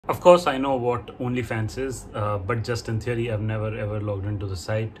Of course, I know what OnlyFans is, but just in theory, I've never ever logged into the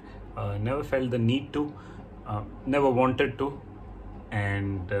site. Never felt the need to, never wanted to,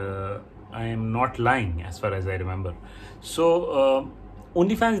 and I am not lying as far as I remember. So,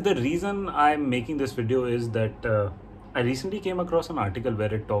 OnlyFans, the reason I'm making this video is that I recently came across an article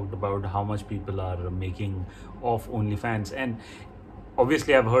where it talked about how much people are making off OnlyFans, and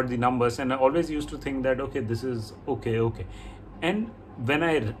obviously I've heard the numbers, and I always used to think that okay, this is okay, and when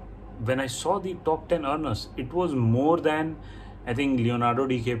I saw the top 10 earners, it was more than I think Leonardo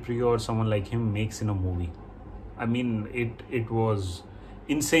DiCaprio or someone like him makes in a movie. I mean, it was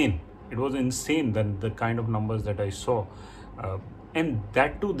insane. It was insane than the kind of numbers that I saw, and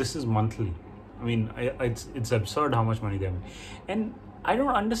that too, this is monthly. I mean, it's absurd how much money they make, and I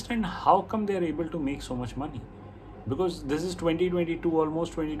don't understand how come they are able to make so much money. Because this is 2022,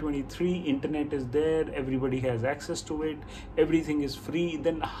 almost 2023, internet is there, everybody has access to it, everything is free.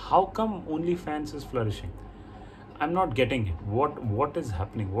 Then how come OnlyFans is flourishing? I'm not getting it. What is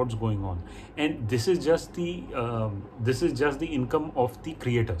happening? What's going on? And this is just the income of the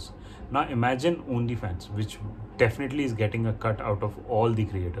creators. Now imagine OnlyFans, which definitely is getting a cut out of all the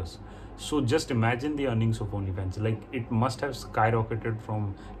creators. So just imagine the earnings of OnlyFans. Like, it must have skyrocketed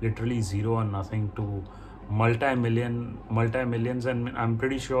from literally zero and nothing to multi-millions, and I'm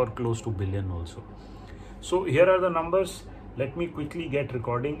pretty sure close to billion also. So here are the numbers. Let me quickly get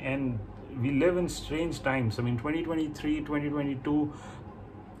recording. And we live in strange times. I mean, 2023, 2022,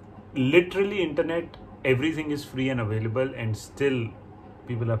 literally internet, everything is free and available, and still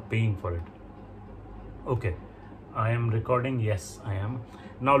people are paying for it. Okay, I am recording. Yes, I am.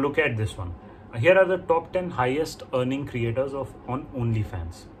 Now look at this one. Here are the top 10 highest earning creators on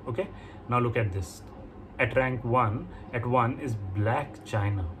OnlyFans. Okay, now look at this. At rank 1, is Black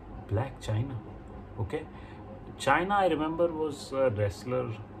China. Okay, China, I remember, was a wrestler.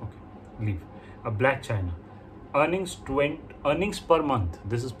 Okay, leave. Black China. Earnings per month.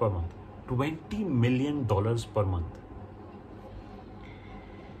 This is per month. $20 million per month.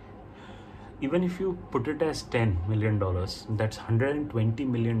 Even if you put it as $10 million, that's $120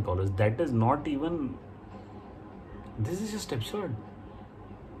 million. That is not even. This is just absurd.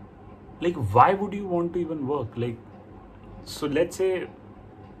 Like, why would you want to even work? Like, so let's say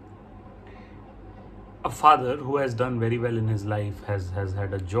a father who has done very well in his life, has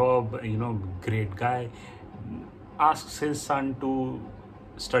had a job, great guy, asks his son to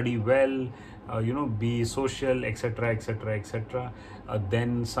study well, be social, etc.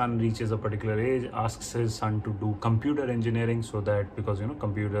 Then son reaches a particular age, asks his son to do computer engineering, so that because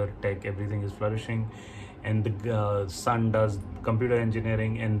computer tech, everything is flourishing, and the son does computer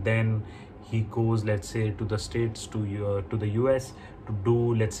engineering, and then he goes, let's say, to the States, to the US, to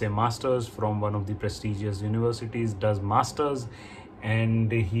do, let's say, masters from one of the prestigious universities, does masters,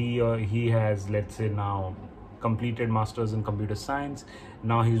 and he has, let's say, now completed masters in computer science.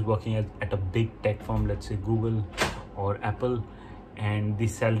 Now he's working at a big tech firm, let's say Google or Apple, and the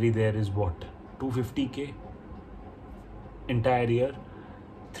salary there is what, 250K entire year,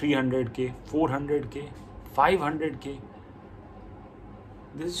 300K, 400K, 500K.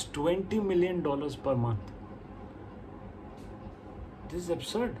 This is $20 million per month. This is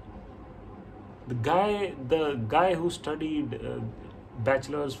absurd. The guy who studied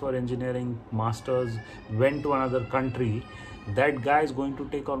bachelor's for engineering, masters, went to another country, that guy is going to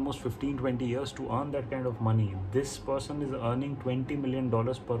take almost 15-20 years to earn that kind of money. This person is earning $20 million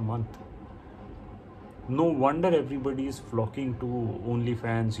per month. No wonder everybody is flocking to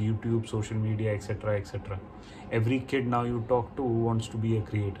OnlyFans, YouTube, social media, etc. Every kid now you talk to wants to be a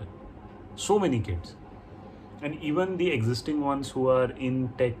creator. So many kids. And even the existing ones who are in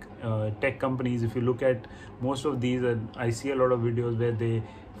tech companies, if you look at most of these, I see a lot of videos where they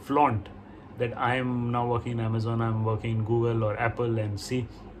flaunt that I am now working in Amazon, I'm working in Google or Apple, and see,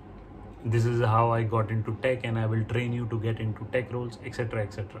 this is how I got into tech, and I will train you to get into tech roles, etc.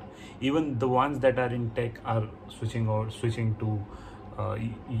 Even the ones that are in tech are switching to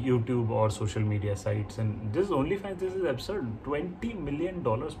YouTube or social media sites. And this is OnlyFans. This is absurd. $20 million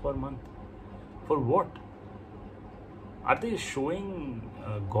per month. For what? Are they showing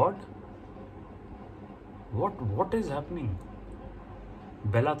God? What is happening?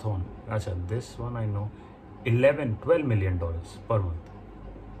 Bellathon. Acha, this one I know. $12 million per month.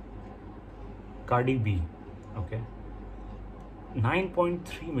 Cardi B, okay,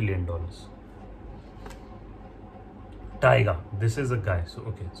 $9.3 million. Tyga, this is a guy. So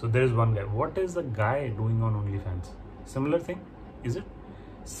okay, so there is one guy. What is the guy doing on OnlyFans? Similar thing, is it?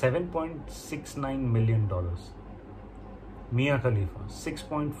 $7.69 million. Mia Khalifa,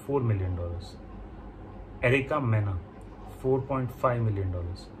 $6.4 million. Erica Mena, $4.5 million.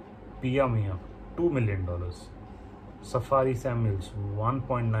 Pia Mia, $2 million. Safari Samuels,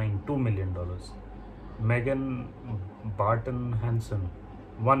 $1.92 million. Megan Barton Hansen,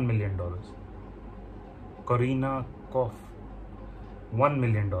 $1 million. Corina Koff, $1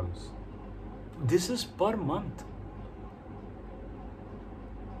 million. This is per month.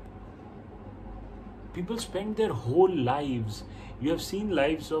 People spend their whole lives. You have seen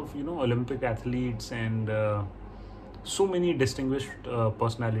lives of, Olympic athletes and so many distinguished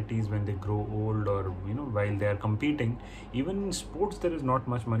personalities when they grow old, or while they are competing. Even in sports there is not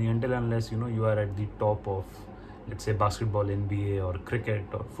much money until unless you are at the top of, let's say, basketball, NBA, or cricket,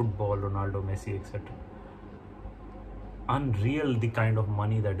 or football, Ronaldo, Messi, etc. Unreal the kind of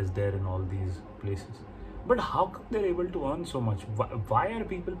money that is there in all these places. But how come they're able to earn so much? Why are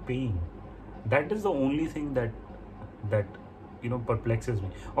people paying? That is the only thing that perplexes me.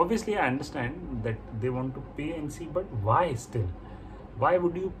 Obviously I understand that they want to pay and see, but why still? Why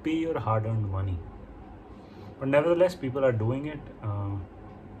would you pay your hard-earned money? But nevertheless, people are doing it.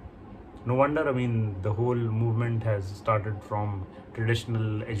 No wonder. I mean, the whole movement has started from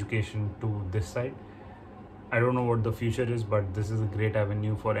traditional education to this side. I don't know what the future is, but this is a great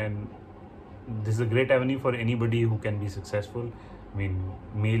avenue for anybody who can be successful. I mean,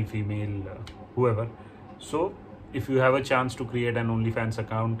 male, female, whoever. So if you have a chance to create an OnlyFans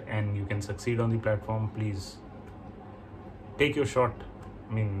account and you can succeed on the platform, please take your shot.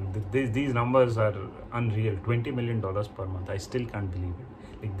 I mean, these numbers are unreal. $20 million per month. I still can't believe it.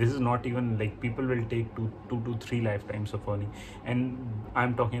 Like, this is not even like, people will take two to three lifetimes of earning. And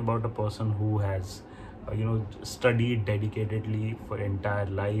I'm talking about a person who has studied dedicatedly for entire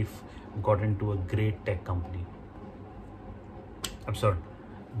life, got into a great tech company. Absurd,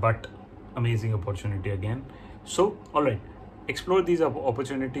 but amazing opportunity again. So, all right, explore these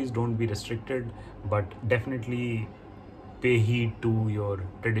opportunities. Don't be restricted, but definitely pay heed to your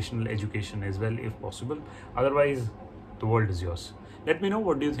traditional education as well if possible. Otherwise, the world is yours. Let me know,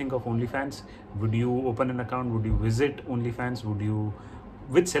 what do you think of OnlyFans? Would you open an account? Would you visit OnlyFans?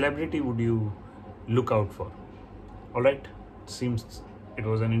 Which celebrity would you look out for? All right, seems it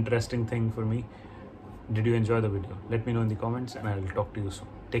was an interesting thing for me. Did you enjoy the video? Let me know in the comments and I'll talk to you soon.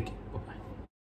 Take care.